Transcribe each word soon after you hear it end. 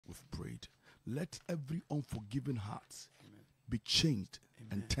prayed. Let every unforgiving heart be changed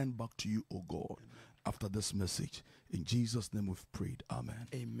and turned back to you, O God, after this message. In Jesus' name we've prayed. Amen.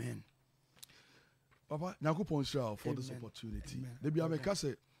 Amen. Papa, Nyakupon shall for this opportunity.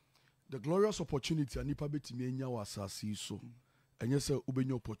 The glorious opportunity and nipa betimi enya wasasi so. And yes,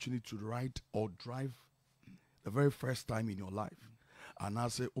 ubenya opportunity to ride or drive the very first time in your life. And I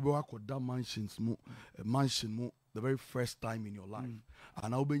say ubewa koda mansion the very first time in your life.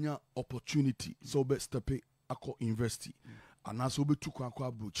 And I ubenya opportunity so be step ako university. And as ube tukwa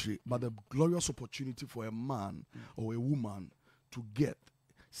kwa butchery, but the glorious opportunity for a man or a woman to get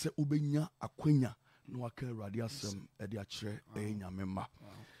se ubenya akwenya no wake radiasem edi achre nyamemba.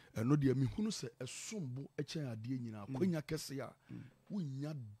 No dear me who say a sumbo a chair nyina akwenya kese ya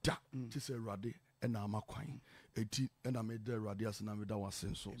wunya da ti se rade and amakwine and I made the radias and I made our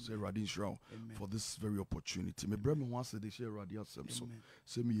sense so say radin shroud for this very opportunity. Me brem once they share radias so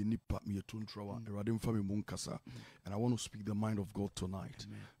say me nipa me tuntrawa radin fami munkasa and I want to speak the mind of God tonight.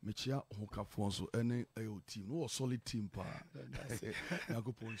 Me chia hoka fonso any team no solid team pa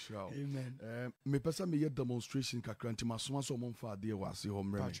yakopon shroud. Amen. Me pesa me yet demonstration kakranti masoma so monfa ade wase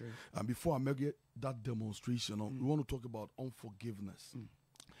home. And before I make that demonstration we want to talk about unforgiveness.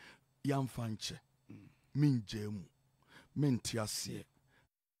 Yamfanche min jemu min tiasie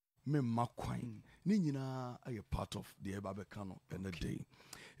min makwan ni nyina aye part of the ebabekano and the day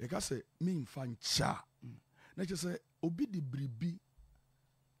e ka say min fancha na che say obi di bribi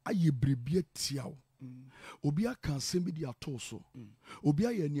aye bribi atiawo obi aka nsem bi di atoso obi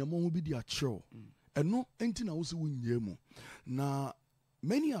aye niamo ho bi di akyew eno enti na wo se wonyemu na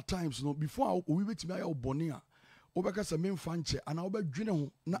many a times no before we betimi aye obone a obeka se memfa nche ana obedwene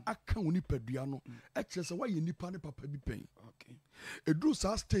ho na aka woni padua no e kire se waye nipa ne papa bi pen. Okay, edru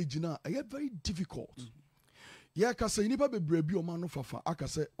sa stage na e very difficult. Yeah, ka se nipa bebre bi o ma no fafa aka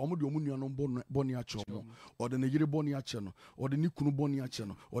se omo de omo nua no boni ache omo o de ne yire boni ache no o de ne kunu boni ache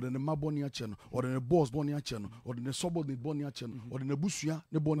no o de ne ma boni ache no o de ne boss boni ache no o de ne subordinate boni ache no o de ne busua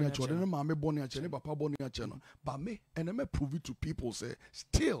ne boni ache o de ne maame boni ache ne papa boni ache no ba me and me prove it to people say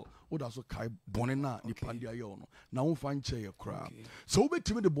still o da so kai boni na nipa dia ye no na wo fa nche ye kra so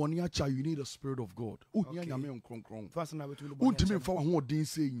obetimi de boni ache you need a spirit of God o nya nyame nkronkron fast na betimi de boni ache o timi fa ho odin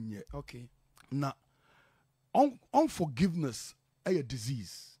say nye. Okay, na unforgiveness a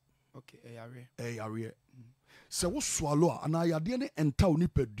disease. Okay, a area. So we swallow and I adene enta ni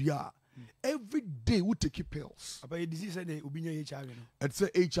pedua. Every day we take pills. About a disease they ubinya HIV. It's a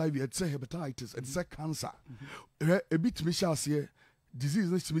HIV, it's a hepatitis, it's a cancer. A bit misha say disease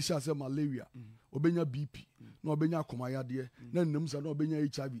next misha say malaria. Obenya BP. No obenya komaya de. Na nemsa no obenya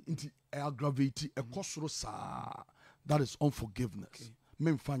HIV. Inti aggravate a kosoro sa. That is unforgiveness.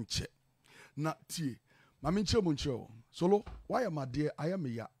 Men fanche. Na tie. Maminche muncho solo why am I dear I am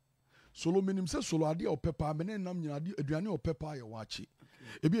ya solo minim se solo ade o pepa me ne nam nyina ade aduane o pepa ye wachi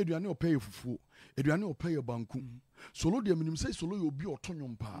ebi aduane o pay fufu aduane o pay banku solo de minim se solo ye obi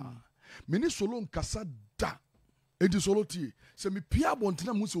otonyom pa me ni solo nkasa da edi solo tie se me pia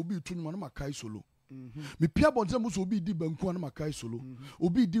bontena mu se obi tonyom na makai solo me pia bontena mu se obi di banku na makai solo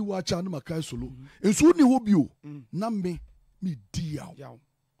obi di wacha na makai solo enso ni hobi o na me di yaw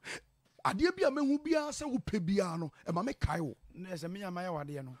adeɛ bia mehu bia sɛ wo pɛ bia no e ma me kae wo na sɛ me ama yɛ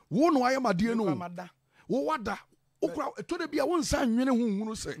wade no wo no ayɛ made no wo wada okura to de bia wo nsa nwene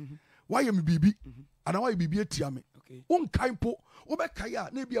hunhunu sɛ wayɛ me bibi ana wayɛ bibi atia me wo nkae po wo bɛ kae a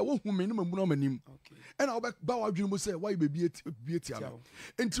na bia wo hu me ne mamu na manim ɛna wo bɛ ba wadwene mu sɛ wayɛ bibi atia me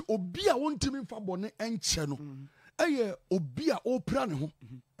enti obi a wo ntimi mfa bɔne ɛnkyɛ no ɛyɛ obi a opra ne ho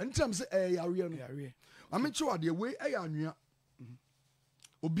ɛntam sɛ ɛyare no amekye wade we ɛyɛ anwea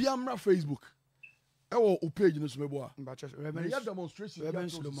obi amra Facebook ewo o page no so mebo a ya demonstration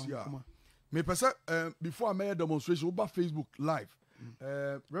me pese before I made a demonstration over Facebook live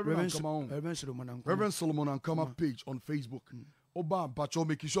Reverend Solomon and come up page on Facebook oba bacho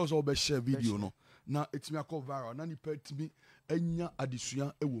make sure so be share video no na etimi akọ viral na ni petimi enya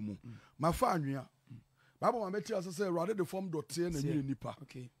adesua ewo mu ma fa anwea baba ma meti asese rade the form dot na ni nipa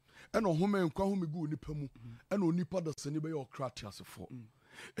okay e no home nkwa home gu nipa mu e no nipa da sene be your krati asefo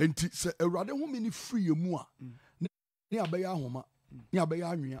enti se awurade home ni free mu a ni abeya ahoma ni abeya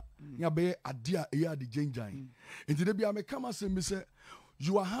anwea ni abeya ade a eya de genjan enti de bia me kama se me say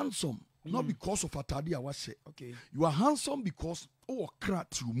you are handsome not because of atade a wahye okay you are handsome because o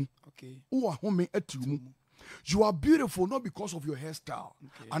krati mu okay o home atu mu you are beautiful not because of your hairstyle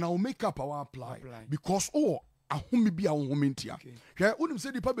and our makeup I will apply because ahome bi a honhom ntia hwe unim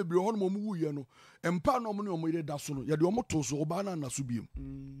se dipa bebre ho no mo mu ye no empa no mo ne mo ire da so no ye de o mo to so oba na naso biem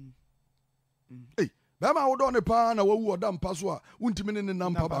Bema wo do ne pa na wawu oda mpa so a untimi ne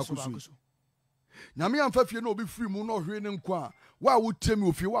nampa ba ko so. Nyame amfa fie na obi free mu na ohwe ne nko a wa wo temi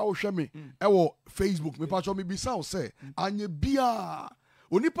ofie wa wo hwe me e wo Facebook me pa cho me bisa wo say anye bia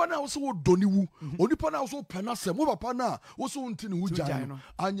onipa na wo so wo doni wu onipa na wo so penasem wo papa na wo so nti ne hu jan no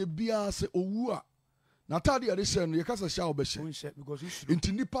anye bia se owu a na tade ya de hye no ye kasa hya wo be hye because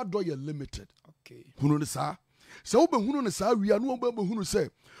nti nipa do ye limited. Okay, hunu ne sa se wo be hunu ne sa wia no wo be hunu se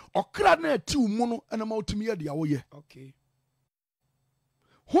okra na ati wo mu no ena ma otimi ye de ya wo ye. Okay,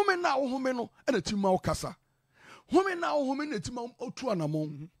 home na wo home no ena ti ma wo kasa home na wo home na ti ma otu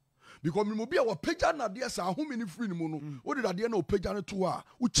anamon because me bi a wo pagya na de sa home ni free ni mu no wo de de na o pagya no to a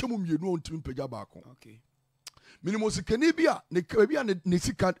wo chemu mienu o ntimi pagya ba ko. Okay, minimo sikani bi a ne bi a ne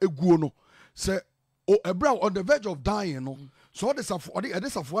sika eguo no se o ebra on the verge of dying no so this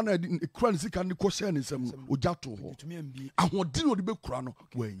safo na kura ne sika ne ko share ne nsam no ogya to ho ahodi no de be kura no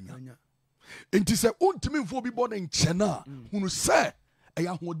wanya enti se ontimi mfo bi bo ne nche na hunu se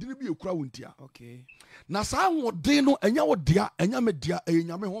eya ahodi bi ekura wontia. Okay, na sa ahodi no enya wo dia enya me dia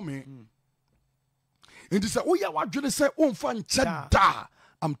enyame home enti se wo ya wadwene se wonfa nche da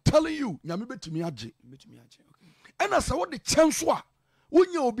I'm telling you nyame betimi age. Okay, ena se wo de chenso a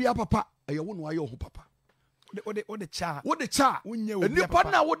wonya obi apapa eya wo no aye ho papa wo de cha wonya obi nipa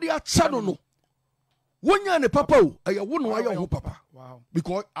na wo de acha no wonya ne papa o eya wo no aye ho papa. Wow,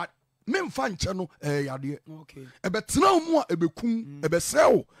 because memfa nche no yade. Okay, ebe tena mu a ebe kum ebe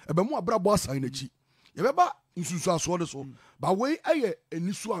sew ebe mu abrabo asan na chi ye beba nsusu aso de so ba we aye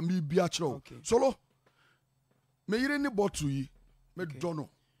enisu a me bia kire solo me yire ni bottle yi me dono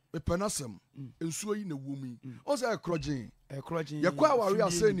me penasem ensuo yi na wumi o say ekrogin ye kwa aware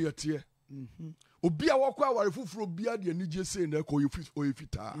ase ne yete obi a wakwa aware fufuro bia de anije sei na ko ye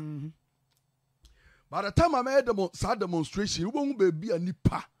fita. By the time I made the demonstration we won be bia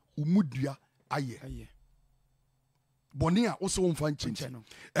nipa umudua aye boni a wo so won chinche no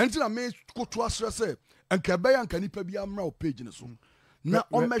enti na me koto asre se enka be ya nka nipa bia mra o page ne so na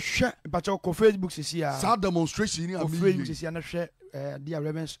o mehwe bacho ko Facebook sisi a sa demonstration ni a me Facebook sisi na hwe dia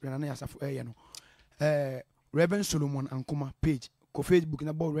Rev Nana Yaw no Rev Solomon Ankoma page ko Facebook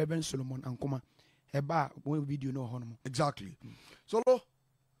na bo Rev Solomon Ankoma eba one video no hono. Exactly. So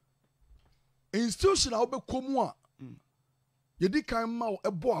institution a wo be komu a yedi kan ma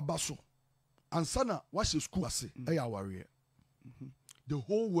ebo abaso ansana wahye school ase eya aware the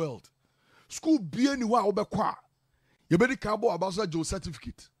whole world school bia ni wa obekwa ye be di kan bo abaso jo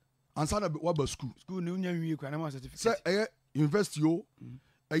certificate ansana wa ba school ni unya nwie kwa na ma certificate say eye university o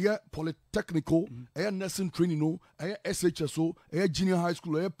eye polytechnical eye nursing training no eye SHS o eye junior high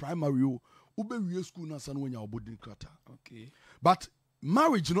school eye primary o ube wie school na ansana wonya obodin krata. Okay, but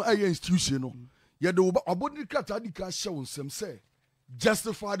marriage no eye institution no ye de obodin krata di ka hye wonsem say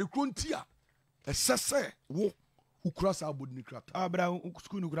justify the frontier esese wo ukura sa abodin krata abra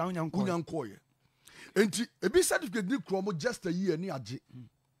school no kura unyanko ye enti ebi certificate ni kro mo just a year ni age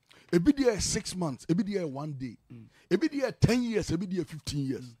ebi dey 6 months ebi dey 1 day ebi dey 10 years ebi dey 15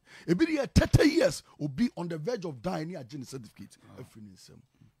 years ebi dey 30 years obi on the verge of dying ni age certificate afinisem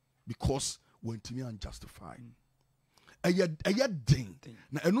because when timi unjustify aya ding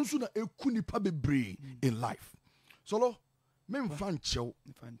na enu so na ekunipa bebre in life so lo me mfa nchew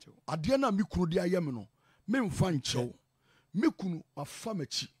ade na me kunu de ayem no me mfa nchew me kunu afa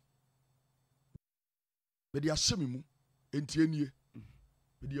machi be de ahyem mu enti enie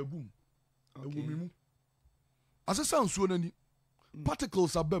be de agum ewumi mu asesa nsuo nani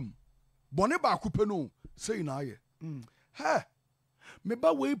particles abam bone ba akupe no sei na aye he me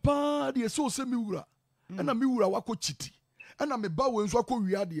ba we pa de so se me wura na me wura wakochiti na me ba we nso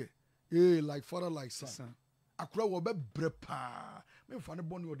akowia de like father like son akura wo be brepa me fa ne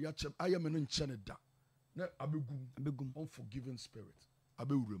bone odi achem ayem no nche ne da na abegum unforgiving spirit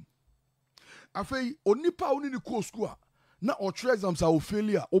abewuram afei onipa oni ni ko school a na otwe exams a o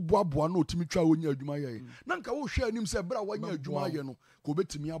failure oboaboa na otimi twa onya adwuma ye na nka wo hwe anim se bra wanya adwuma ye no ko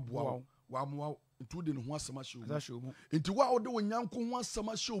betimi aboa wa amwa ntu de ne ho asema hye nti wa ode wonyanko ho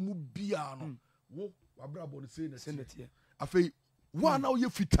asema hye mu bia no wo wabra bo ne sei na senate afei wa na ye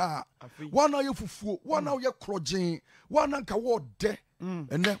fita wa na ye fufuo wa na ye krogen wa na nka wo de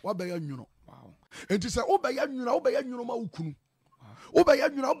ene wa be ya nwuno enti se wo be ya nwuno ma ukunu wo be ya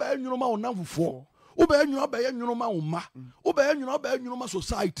nwuno ma onamfofo wo be ya nwuno ma oma wo be ya nwuno ma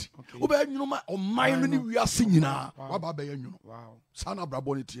society wo be ya nwuno ma oman ni wiase nyina wa ba be ya nwuno sana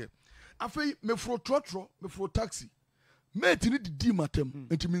brabo ne tie afei me fro trotro me fro taxi mate ni didi matem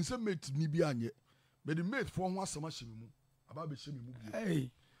enti me nse mate ni bi anye me di mate fo ho asama hye mu aba be hye mu bi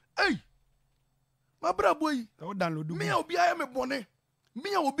hey ma brabo yi o download me obi aye me bone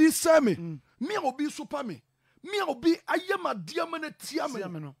Me a obi say me. Me a obi super me. Me a obi ayema diamane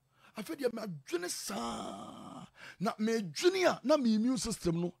tiame. I feel me adwene sa. Na me junior na me immune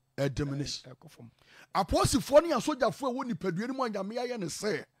system no e diminish. Apostle ni asojafo e woni padua ni mu anyame aye ne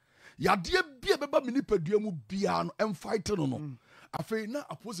say. Yade bia beba me ni padua mu bia no em fight no no. Afei na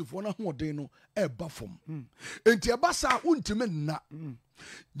apostle na hoden no e ba fom. Enti e ba sa untime nna.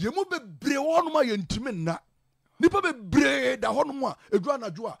 Ye mu bebre wonum a ye ntime nna. Nipa bebre da honom a edura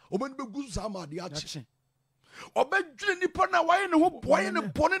anadwo a obani begu sa ma de achi. Obedwene nipa na waye ne ho boye ne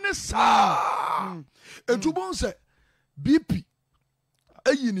bone ne sa. Etubon se BP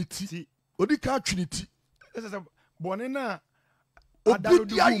ayi ne ti odi ka atwene ti. Ese bone na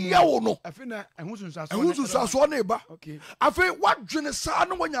obi ayawo no afi na ehunsusu aso na eba. Afi wadwene sa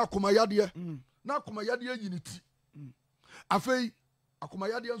na wanya akomayade na akomayade ayi ne ti. Afi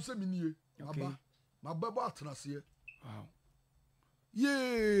akomayade nso minie aba mababa atenase. Wow.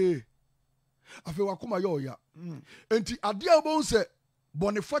 Yeah. Afi wakoma yo ya. Enti ade a obon se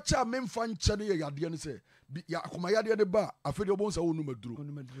bone facha memfa nche ne yade ne se ya akomayade ne ba afi de obon se wonu maduro.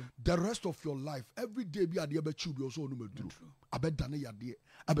 The rest of your life every day bi ade ba chiu bi so wonu maduro. Abeda ne yade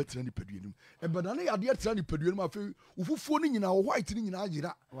abetra ni paduanim. Ebeda ne yade tra ni paduanim afi ufufuo ni nyina white ni nyina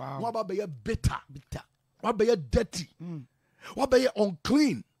ayira. Wa ba be ye bitter. Wa be ye dirty. Wa be ye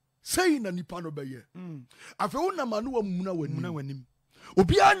unclean. Say na nipa no be ye. Afi wona manu wa muna wanim.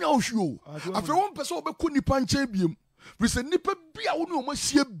 Obi anya ohwo afi won pese obekọ nipa nche biem rese nipa bia woni o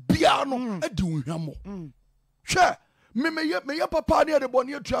masie bia no adi ohwamo hwe me papa ne de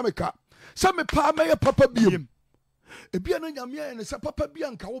bone atua meka se me pa me papa biem e bia na nyame ne se papa bia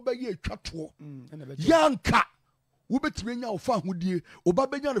nka wo be ye atwato yanka wo betime nya wo fa hodie oba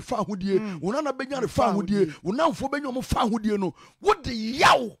benya ne fa hodie wona benya ne fa hodie wona mfo benya mo fa hodie no wo de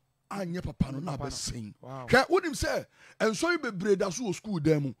yawo anye papa no na be sing hwe wonim se enso bebre da so school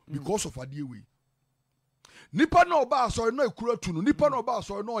dem because of adie we nipa na oba asori na ekura tu no nipa na oba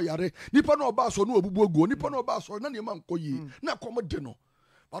asori na oyare nipa na oba asori na obubu ogo nipa na oba asori na ne ma nkoyi na komo de no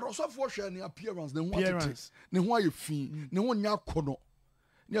but also for share ne appearance ne ho atete ne ho ayefi ne ho nya kono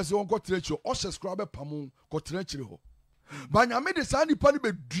ne se won ko trecho o subscribe pam ko trechire ho ba nyame de sa nipa ne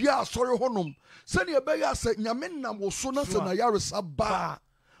bedua asori honom se ne be ya se nyame nam wo so na se na yaresa ba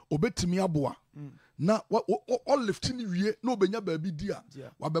obetimi aboa na o lifting wie na obenya baabi dia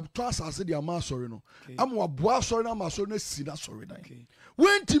wa beto asase dia ma asori no am wa boa asori na ma asori na si na asori dan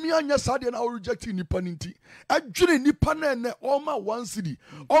wentimi anya sade na o reject nipa ninti adwene nipa na ne all ma 1 city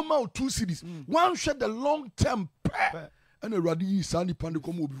all ma 2 cities one share the long term and already yi sa nipa ne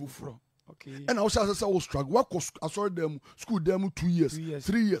komo obi foforo. Okay. And I also say struggle. What asori them school them 2 years,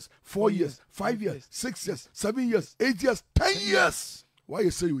 3 years, 4 years, 5 years, 6 years, 7 years, 8 years, 10 years. Why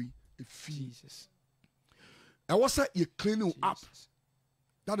you say we? Jesus. I was say you cleaning up.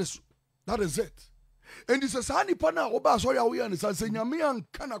 That is it. And this is any pana oba sorry we and say nyame an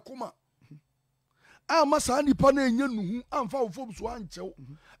kana kuma. Ama sa ni pana enye nuhu amfa ofom so anchew.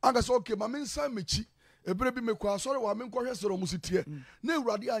 Anga say okay ma me nsa mechi ebere bi mekwa sorry wa me nkwohwe sero musitie. Na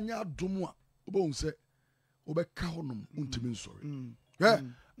ewurade anya adom a obo say obeka honom untimi nsori. Yeah.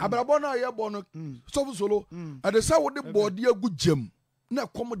 Abrabo na ye bo no so solo. And they say wo de body agu jam. Na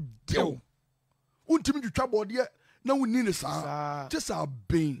komo dew untimi twitwa bode na woni ne saa tesa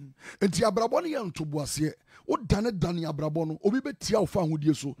ben enti abrabo no ye ntoboase wo dane abrabo no obi betia wo fa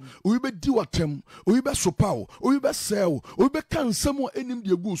hodie so obi bedi watem obi be sopawo obi be sell obi be kansam enim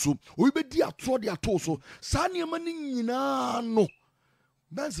de egu so obi bedi ato de ato so saa ne ma ni nyina no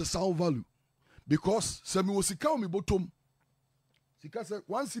that's the sound value because se me wo sika o me botom sika se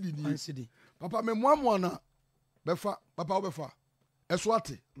 1 cedi ni papa me moamoa na befa papa wo befa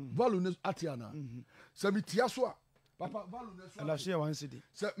eswate value ne atiana se mitia so a papa value ne so ala share 1 cedi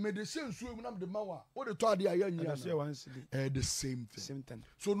se me de sensu emu na de mawa o de to ade aya nyia ala share 1 cedi the same thing.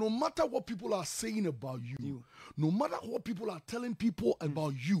 So no matter what people are saying about you, no matter what people are telling people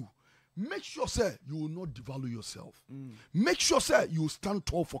about you, make sure say you will not devalue yourself. Make sure say you will stand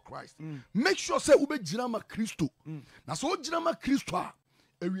tall for Christ. Make sure say ube jinama Christo. Na so jinama Christo a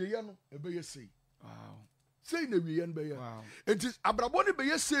ewiye no ebe ye say wow. Say na wiye no be ye. It is abraboni be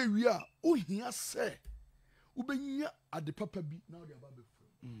ye say wi a ohia say ubenya ade papa bi na ode aba be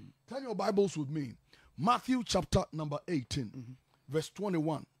free. Turn your Bibles with me. Matthew chapter number 18 verse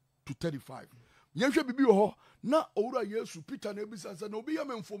 21 to 35. Yenhwe bibi ho na owura Yesu Peter na ebisa say na obi ya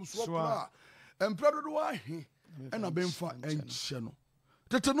memfom so pra empredo do ahe na bemfa enche no.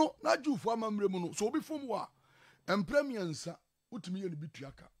 Tete no na jufo amamre mu no so obi fom wa empremiansa utumi ye ne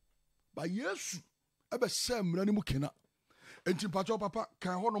bituaka. Ba Yesu ebe se mra ni mu kena. Enti pacho papa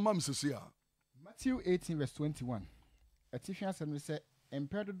kan ho no mam sese a. Matthew 18 verse 21. Atifian asem say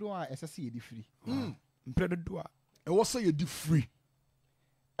empedo do a esese ye di free Empedo do a e wo say ye di free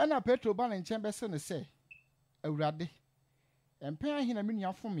ana Petro ba na nchen be se ne se awurade empen ahi na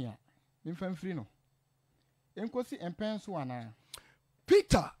menua fome a memfa free no enkosi empen so ana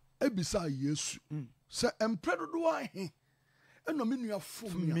Peter ebisa Yesu se empedo do a he eno menua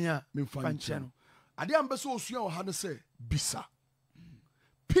fome a memfa nchen ade am be se osua o ha ne se bisa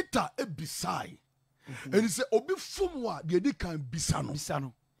Peter ebisai and he say obi fom wa de di kan bisa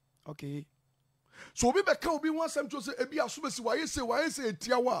no okay so obi be ka obi wan sam to say ebi asomesi waye say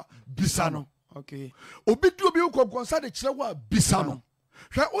etia wa bisa no okay obi du obi konkonsa de kire wa bisa no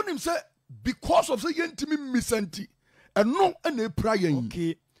hwe onim say because of say yentimi misanti eno na epra yen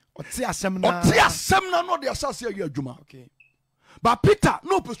okay oti asem na no de asase ya adwuma okay but Peter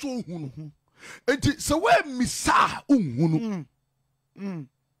no person hu no enti se we misa unhu no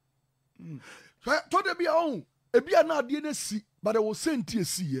to de bia on ebia na ade na si but there was senti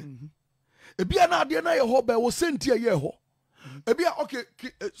esi ye ebia na ade na ye ho ba was senti ye ho ebia okay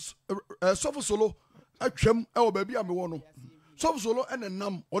sofo solo atwam e wo ba bia me wo no sofo solo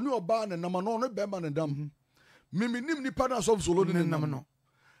enenam oni oba nenam no no be ma nedam miminim nipa na sofo solo nenam no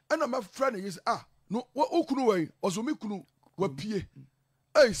ena my friend is no okunu we ozomi kunu wa pie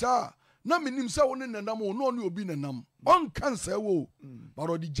sa na menim se wo nenam no no obi nenam on cancer wo but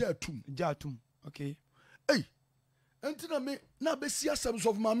odi jatum okay entina me na be si asem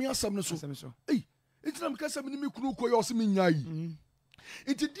so ma me asem no so entina me kasa me ni kunu ko ye o se me nyai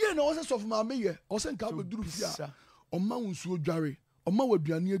enti die na o se so ma me ye o se nka be duru fia o ma wonsu odware o ma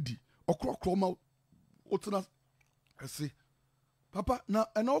waduane adi o krokro ma otena ese papa na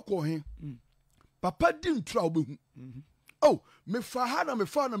ena okọ he papa di ntra obehu me fa ha na me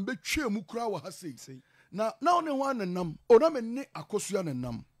fa na be twa mu kura wa ha sei na one ho anenam o na me ne akosua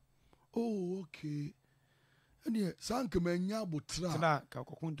nenam okay ene sanke manya abotra na ka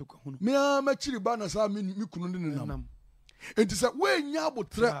kokunto ko me ma chiri ba na sa me kunu ne nenam enti se we nya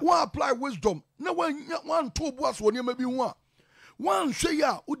abotra wa apply wisdom na wan to bo aso ne ma bi hu a wan hwe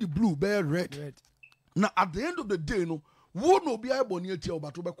ya o di blue be red na at the end of the day no wo no bi ai boni atia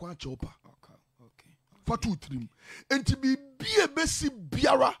obato be kwa chopa okay fatu trim enti bi bie besi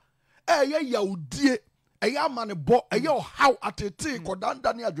biara ya udie eya mane bo eya how atete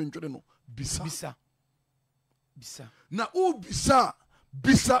kodanda ne adwentwere no bisa na o bisa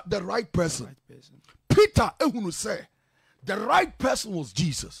the right person. Peter ehunu say the right person was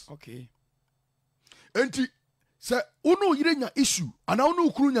Jesus. Okay. Enti say unu yire nya issue ana unu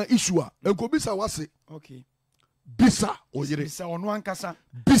ukuru nya issue a enko bisa wase. Okay. Bisa o yire. Bisa onu ankasa.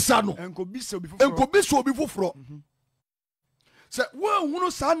 Bisa no. Enko bisa obi foforo. Say wo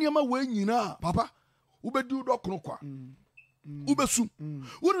hunu sa niam we nyina papa ubedi do kono kwa. Ubesu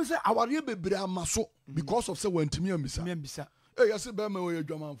wouldn't say our bebre amaso because of say wantimi ambisa yes be ma we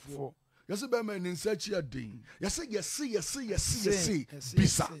adwamanfo yes be ma nin sachi adin yes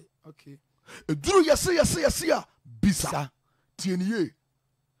bisa okay eduru yes ya bisa tieniye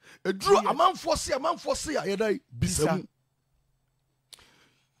eduru amanfo se ya yedai bisa mu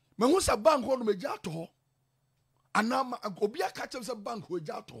me hu sa bank ho no meja to ana obi aka chem se bank ho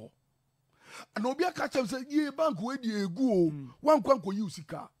ja to and obi aka chem say ye bank we di egu o wan kwanko yi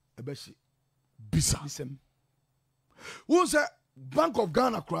usika ebehye bisa won say Bank of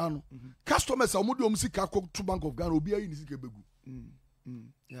Ghana crown customers amudi omsika to Bank of Ghana obi ayi ni sika ebegu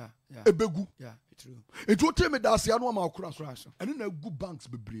ebegu true it will tell me that say anu ma okura so and na gu banks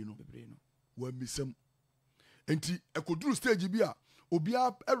bebre no wa misem enti ekoduru stage bi a obi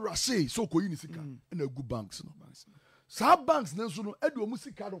a erase so koyi ni sika na gu banks no sa banks na so no edi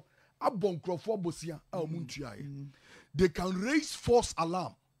omusika no abonkrofo bosia a omuntuaye they can raise false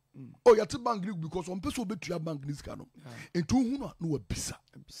alarm yati bank because on person obetua bank ni sika no enti hu no wa bisa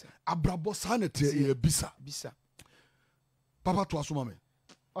abrabo sa na te ye bisa papa to asoma me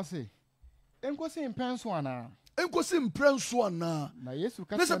o say enkosi mpenso ana na Yesu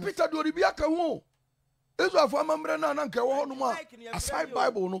ka se Peter do ri bia ka ho ezo afo amamre na na nka wo ho no ma aside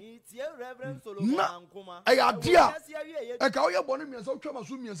bible no na ayadia e ka oye bone miensa otwa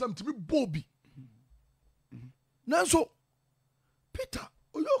maso miensa mtibi bobi nanso Peter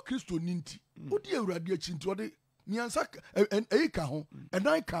oyo Kristo ninti odi awurade achi nti odi miensa e ka ho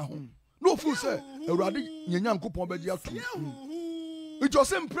enan ka ho no fu se awurade nyanya nkopon beji ato it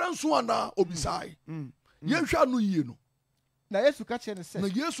was imprenso ana obisai ye hwa no yie no na Yesu ka che ne se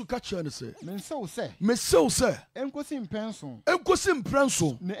me se se enkosi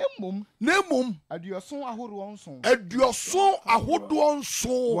mpenso na emom adioson ahoro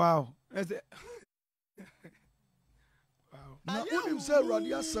nso wow na unim se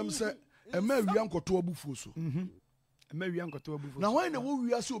awurade asem se ema awia nkoto abufuo so Now when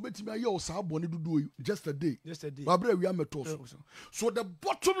we are so betting me your sabon do just a day. Babre we are metos. So the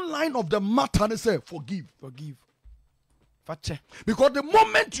bottom line of the matter is say forgive. Because the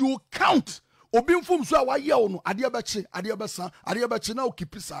moment you count Obin fum so wa ye no ade abeche na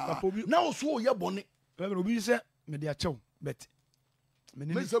okipisa na so ye bone obi se me de achew bet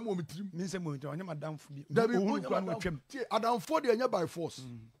me se mo mitrim onye madam fu bi adamfo de anya by force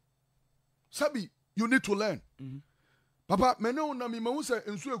sabi you need to learn papa me ne una me hu se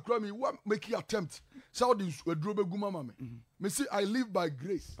enso ekura me wa make attempt so the aduro begu mama me me see I live by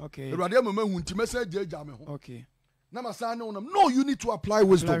grace erade mama hu nti me se jeja me ho na masa ne una no you need to apply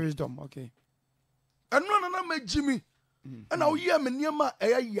wisdom and no me Jimmy and now ye me niema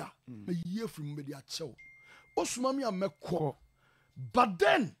eya me ye from me de achew osuma me amekọ but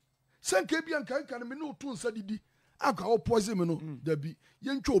then senke bia nkan me no to nsa didi aka o poison me no da bi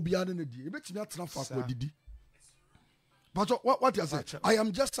ye ntwa obi ade ne die e betimi atena fa kwa didi but what you say I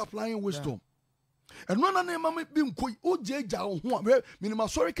am just applying wisdom and no na mama bi nkoi o jeja ho a minima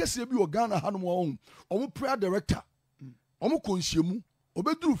sorry kese bi o Ghana hanom o omo prayer director omo konsiemu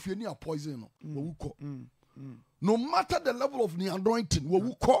obeduru fie ni a poison no wo wuko no matter the level of the anointing wo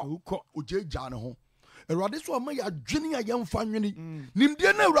wuko ojeja ne ho erade so ama ya dwene ya yemfa nwene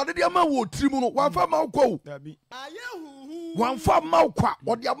nimde na erade de ama wo trimu no wanfa ma ukọ wanfa ma ukwa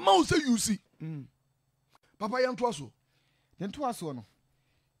ode ama wo se yusi papa ya nto aso no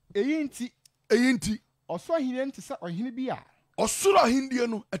eyi nti oso ahine nti sa ohine bi a osoro ahindie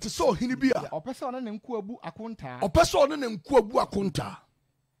no etese ohine bi a opese one ne nko abu akonta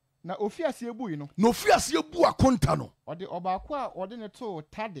na ofiase ebu yi no akonta no ode obaako a ode ne to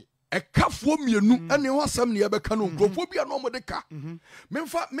tade ekafuo mienu ene ho asem ne yebeka no nkrofo bia no mo de ka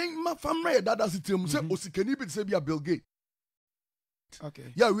memfa mra ye dada sitem se osikani bi se bia Bill Gates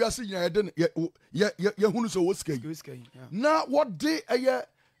ya we are seeing ye hunu so osikani na what day eye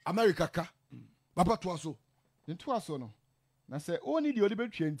America ka papa to aso no na se oni de ode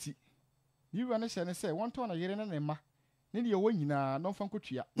betwa nti ni wi na hye ne se won to na yere ne ma ne de wo nyina no fa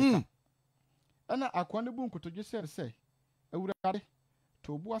nkotua ana akwa ne bu nkotodwe se awurade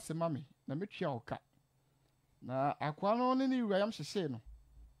to bu asema me na metwa oka na akwa no ne ni wi ayam hyehye no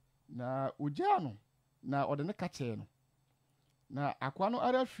na ogya no na ode ne kache no na akwa no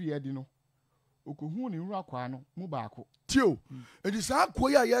ara fie adi no okohu ne nru akwa no mu baako tio edi sa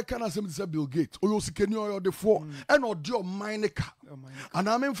akwa ya ye kana sem se Bill Gates oyo sikani oyo de fo and odi o mine ka and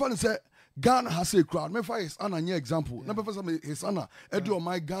I mean fun say Ghana has a crowd me for his ananya example na professor his ana edi o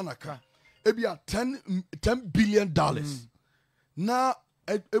my Ghana ka ebia $10 billion na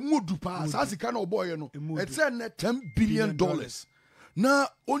emudu pa sa sika na oboye no it's a $10 billion na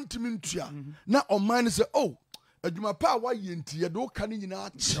ontimi ntua na o mine say oh adwuma pa wa ye ntie de o ka ni nyina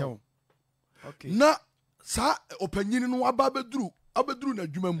achew na sa opanyini no abeduru na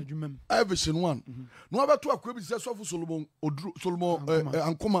adwuma mu Ewiase 1 no abeto akwa bi se sofo Solomon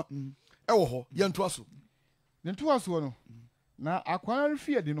ankoma ewo ho ye nto aso no na akwa no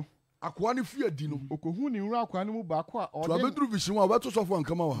fie di no okohu ni nru akwa no mu baako a to abeduru Ewiase 1 abeto sofo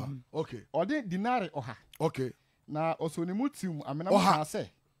ankoma wa ha okay ode dinari oha okay na osonimu tim amena ma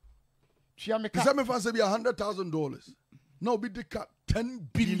se tua me ka se me fa se bi $100,000 na obi de ka $10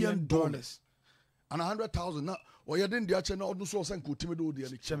 billion and 100,000 na o ye den dia che na odun so sen ko timi do de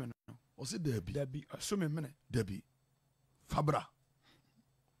ni cheme no o se dabi so me mene dabi fabra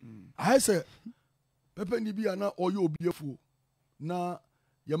I say pepe ni bia na o ye obi afuo na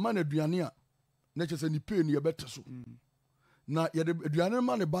ye ma na aduane a na che se ni pe ni ye bete so na ye de aduane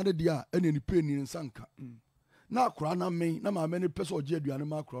ma ne ba de dia ene ni pe ni nsanka na akora na men na ma me ni pese o je aduane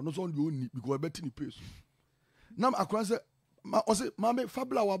ma akora no so on de oni because e bete ni pe so na akora se o se ma me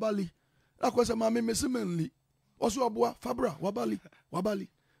fabla wabali akwese ma me mesemenli oso oboa fabra wabali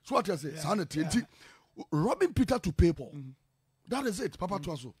so what you say sanity robbing Peter to people that is it papa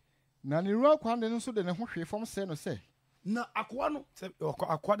to aso na ni ru akwa de nso de ne ho hwe fom se no se na akwa no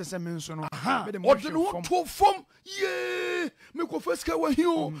akwa de se men so no be de mo to fom ye me ko feska wa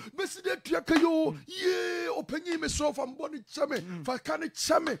hiu be si de tua kayo ye opanyi me so fam body chame fa kan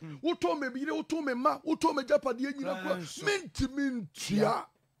chame wo to me bi wo to me ma wo to me japade nyina kwa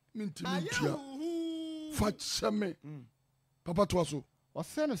mintia fachame papa to aso o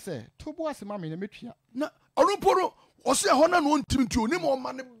se no se to bo asema me na metua na onuporo o se ho na no ntimi tuo ni mo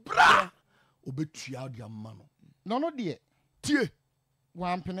ma ne bra obetua de amma no de tie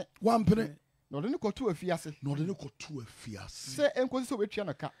wampene no de ne kotu afiase se enkosi so betua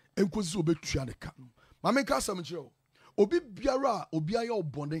ne ka ma me ka sam kire obi biara obi aye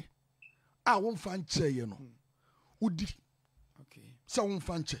obone a won fa nche ye no udi okay se won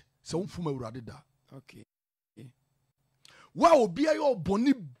fa nche se won fuma awurade da okay Wow, be your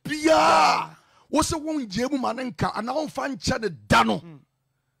bonny beer. What's a one jemu manenka and I fan chad dano.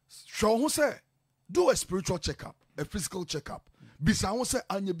 Show who say, do a spiritual checkup, a physical checkup. Bisa who say,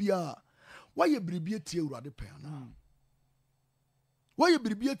 Anya bia. Why you be a tear radi pen? Why you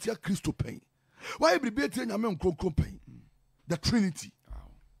be a tear Christo pain? Why you be a tear Yaman Kronko pain? The Trinity.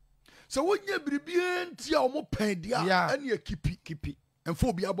 So when you be a tear more pain, and you keep it, and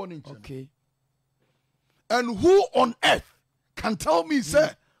phobia bonnet. Okay. And who on earth can tell me,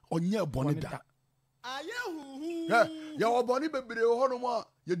 sir, on your bonnet? Yeah, your bonnet baby,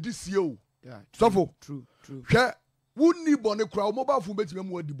 you this you. Yeah, Sarfo. True. Yeah, wouldn't need bonnet crowd mobile for betting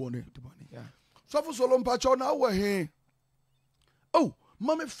more the bonnet. Yeah. Sarfo Solon Pacho now we're here. Oh,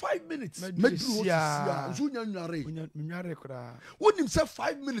 mommy, 5 minutes. Wouldn't himself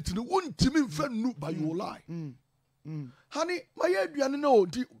 5 minutes, and wouldn't Timmy friend by your lie. Honey, my head, you know,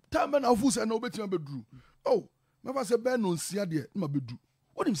 the time and of and no better bedroom. Oh, never said Ben on Siadia, my bedroom.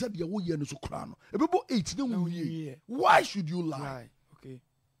 What him said, your year is a crown. About 8 no year. Why should you lie? Okay.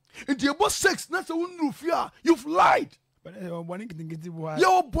 And your boss sex, that's a wound fear. You've lied. But one can get it.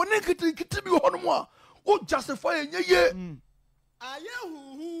 Your bonnet can be one more. What justify a year?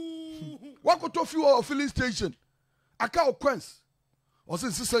 What could talk you or filling station? I can't quench. Or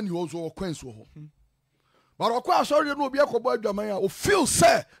since send you also quench. But of course, sorry, no be a cowboy Jamaica or feel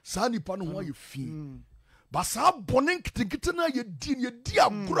say, Sandy Pano, why you feel. But some bonnet kitana, you dear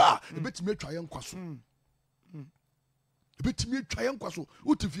bra, a bit me try and quasso. A bit me try and quasso.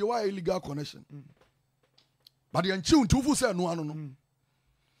 What if you are illegal connection? But the unchun to say no one.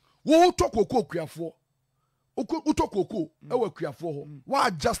 Wo talk or cook for. Talk or cook for. Why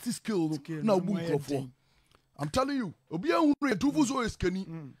justice kill now book for? I'm telling you, Obia Unre to is skinny.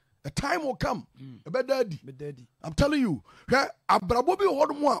 A time will come. A bad daddy. I'm telling you. Abrabobi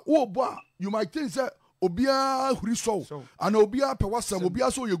Hodmoa, oh boy, you might think that Obia Hriso and Obia Pewasa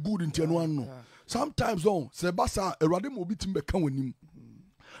Obia so you're good in Tianuano. Sometimes on Sebasa a radim will be timber coming him.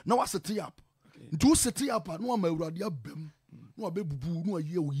 Now I set up. Do set up and no my radia bem. No a baby boo, no a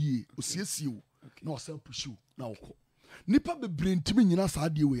ye, or see you. No self pursue. Now, Nipa be brain to me in us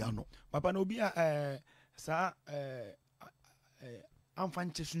idea we are no. Papa no be sa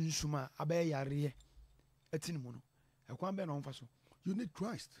Amfanche sunsuma abe yare etinimu no ekwan be na onfa so. You need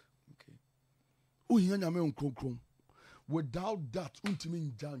Christ. Okay. Oh hianya me onkronkron. Without that untimi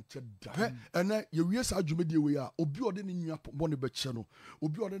njan cheda. Ene Ewiase adwumedie we a obi ode ne nua bone beche no,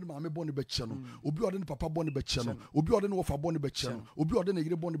 obi ode ne maame bone beche no, obi ode ne papa bone beche no, obi ode ne wofa bone beche no, obi ode ne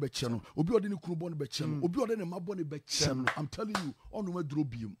yire bone beche no, obi ode ne kunu bone beche no, obi ode ne ma bone beche no. I'm telling you, onu maduro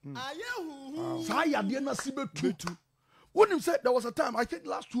biom. Sa ya de na sibetu. When him said there was a time, I think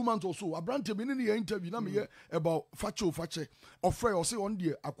last 2 months or so, I brought him in the interview, na me about fache, or Frey or say on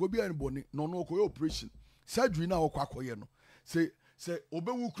dear, Aquabia and Bonnie, no operation. Surgery now, Quacoyeno. Say,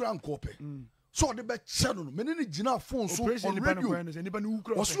 Obewu Crown Cope. So the best channel, many Gina phone so on radio. Anybody who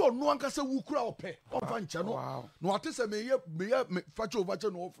cross you, no one can say who crowd pay. On channel. Wow. No, I tell me, facho vache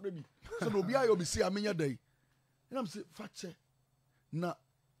no for me. So no be I will be see a many day. And I'm saying, fache. Na,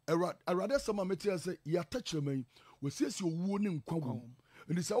 I rather some material say, ya touch me. We see you warning kwam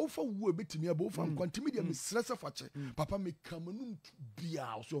and it's offer wo betimi above am quantimi me stress fache papa me kamanum bia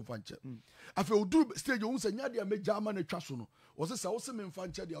so fanche afa odu stage wo sanya dia me jama na twa so no wo se wo se me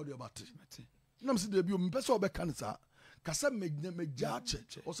fanche dia wo bate nam se dia bi o me pese obeka ne sa kasa me ja che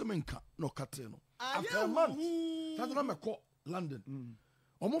wo se me nka no kate no after a month that na me call London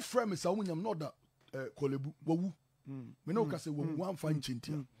omo frame me sa wo nyam no da kolebu wawu me no kase wawu wan fanche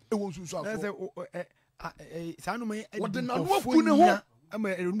ntia e won susu afọ Sanuma what the Nanwa Pune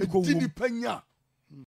did penya